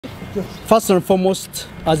First and foremost,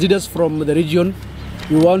 as leaders from the region,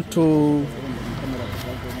 we want to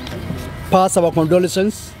pass our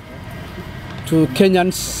condolences to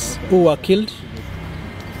Kenyans who were killed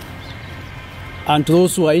and to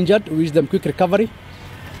those who are injured. We wish them quick recovery.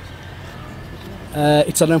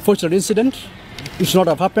 It's an unfortunate incident. It should not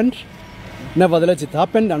have happened. Nevertheless, it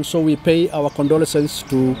happened, and so we pay our condolences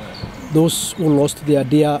to those who lost their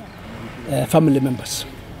dear family members.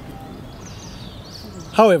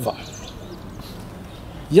 However,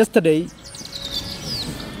 yesterday,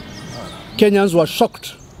 Kenyans were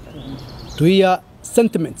shocked to hear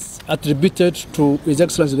sentiments attributed to His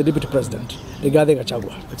Excellency the Deputy President, Rigathi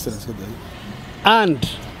Gachagua. And,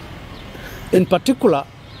 in particular,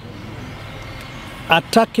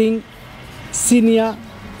 attacking senior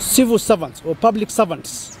civil servants or public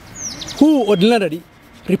servants who ordinarily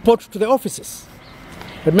report to the offices.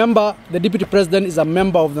 Remember, the Deputy President is a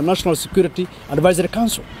member of the National Security Advisory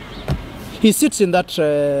Council. He sits in that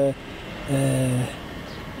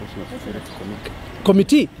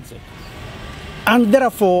committee, and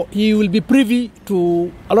therefore he will be privy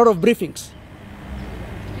to a lot of briefings.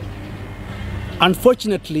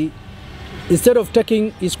 Unfortunately, instead of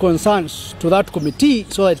taking his concerns to that committee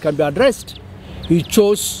so that it can be addressed, he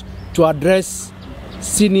chose to address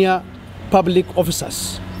senior public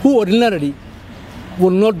officers who ordinarily will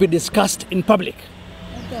not be discussed in public.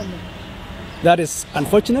 That is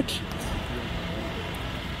unfortunate.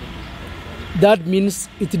 That means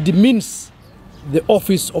it demeans the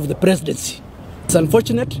office of the presidency. It's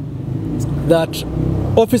unfortunate that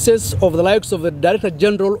offices of the likes of the Director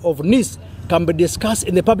General of NIS can be discussed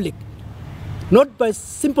in the public, not by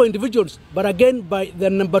simple individuals, but again by the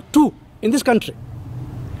number 2 in this country.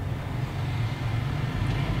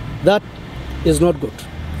 That is not good.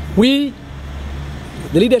 We,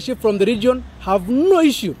 the leadership from the region, have no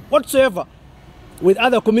issue whatsoever with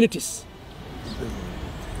other communities.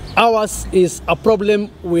 Ours is a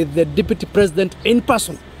problem with the Deputy President in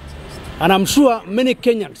person. And I'm sure many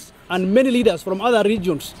Kenyans and many leaders from other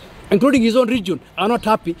regions, including his own region, are not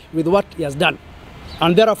happy with what he has done.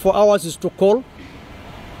 And therefore ours is to call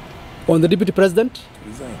on the Deputy President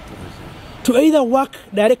to either work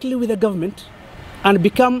directly with the government and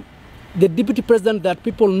become the Deputy President that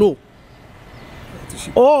people know,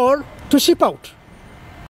 or to ship out.